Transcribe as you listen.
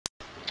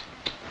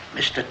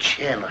Mr.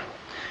 Chandler,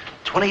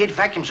 28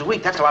 vacuums a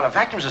week. That's a lot of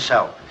vacuums to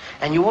sell.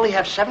 And you only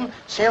have 7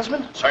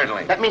 salesmen?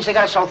 Certainly. That means they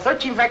got to sell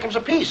 13 vacuums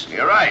apiece.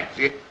 You're right.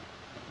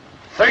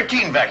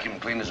 13 vacuum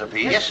cleaners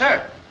apiece? Yes,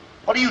 sir.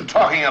 What are you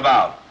talking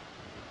about?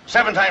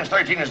 7 times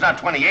 13 is not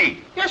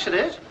 28. Yes, it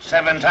is.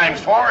 7 times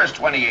 4 is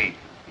 28.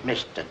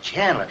 Mr.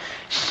 Chandler,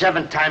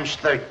 7 times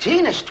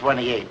 13 is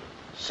 28.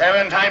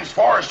 7 times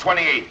 4 is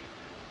 28.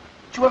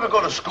 Did you ever go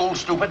to school,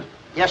 stupid?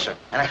 Yes, sir.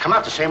 And I come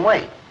out the same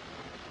way.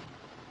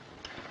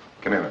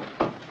 Come here, man.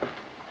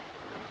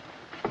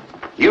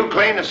 You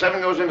claim that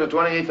 7 goes into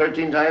 28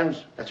 13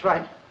 times? That's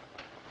right.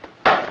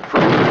 Go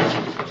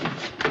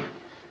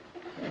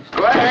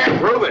ahead,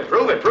 prove it.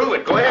 Go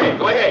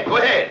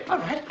ahead. All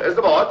right. There's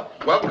the board.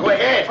 Well, go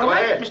ahead, All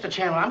right, Mr.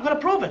 Chandler, I'm going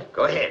to prove it.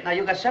 Go ahead. Now,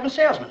 you got 7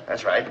 salesmen.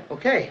 That's right.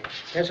 Okay,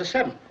 there's a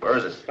 7. Where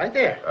is it? Right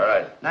there. All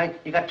right. Now,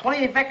 you got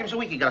 28 vacuums a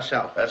week you got to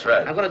sell. That's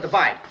right. I'm going to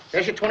divide.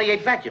 There's your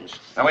 28 vacuums.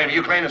 Now, wait a minute.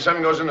 You claim that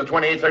 7 goes into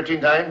 28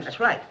 13 times? That's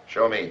right.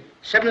 Show me.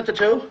 7 into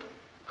 2.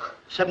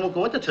 7 will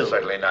go into 2.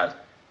 Certainly not.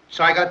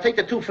 So I got to take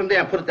the 2 from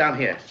there and put it down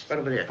here. Right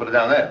over there. Put it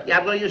down there. Yeah,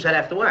 I'm going to use that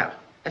after a while.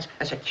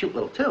 That's a cute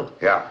little 2.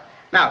 Yeah.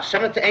 Now,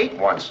 7 into 8?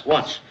 Once.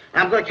 Once.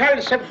 Now, I'm going to carry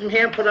the 7 from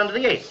here and put it under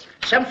the 8.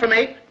 7 from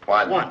 8?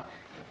 1. 1.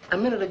 A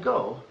minute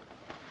ago,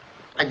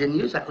 I didn't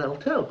use that little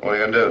 2. What are you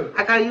going to do?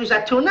 I got to use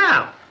that 2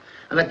 now.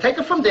 I'm going to take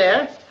it from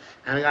there,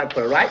 and I got to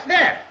put it right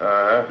there.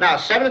 Uh-huh. Now,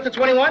 7 into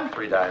 21?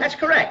 3 times. That's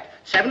correct.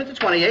 7 into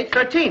 28,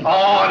 13.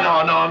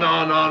 Oh,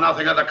 no,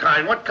 nothing of the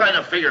kind. What kind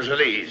of figures are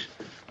these?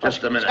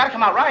 Just a minute. It's got to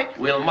come out right.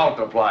 We'll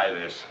multiply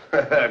this. Go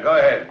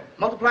ahead.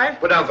 Multiply it?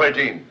 Put down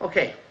 13.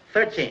 Okay,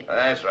 13.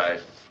 That's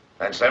right.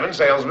 And 7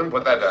 salesmen,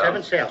 put that down.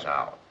 7 salesmen.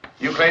 Now,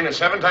 you claim that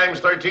 7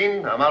 times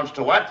 13 amounts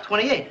to what?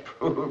 28.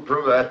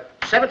 Prove that.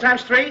 7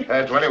 times 3?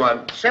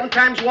 21. 7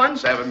 times 1?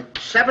 7.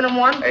 7 and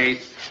 1?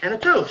 8. And a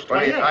 2.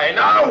 28.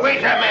 No, wait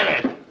a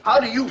minute.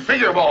 How do you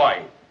figure,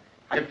 boy?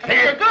 You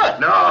figure good.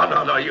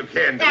 No, you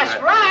can't do That's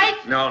that. right.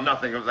 No,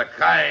 nothing of the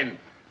kind.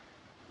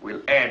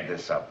 We'll add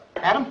this up.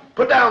 Adam?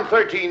 Put down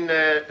 13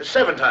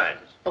 7 times.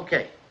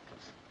 Okay.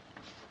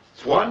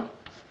 It's 1,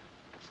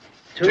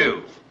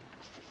 2,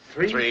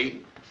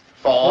 3,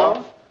 4,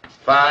 5,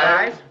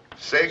 5,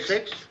 6,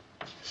 6,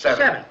 7.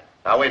 7.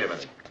 Now, wait a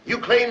minute. You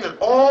claim that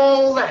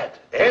all that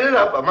added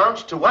up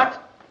amounts to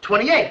what?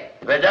 28.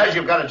 If it does,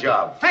 you've got a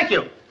job. Thank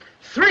you.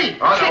 3.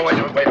 Oh, 6. no, wait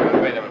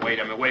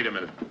a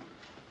minute.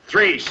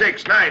 3,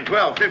 6, 9,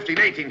 12, 15,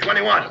 18,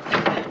 21.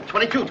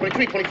 22,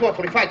 23, 24,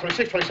 25,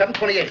 26, 27,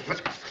 28.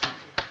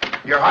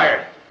 You're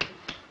hired.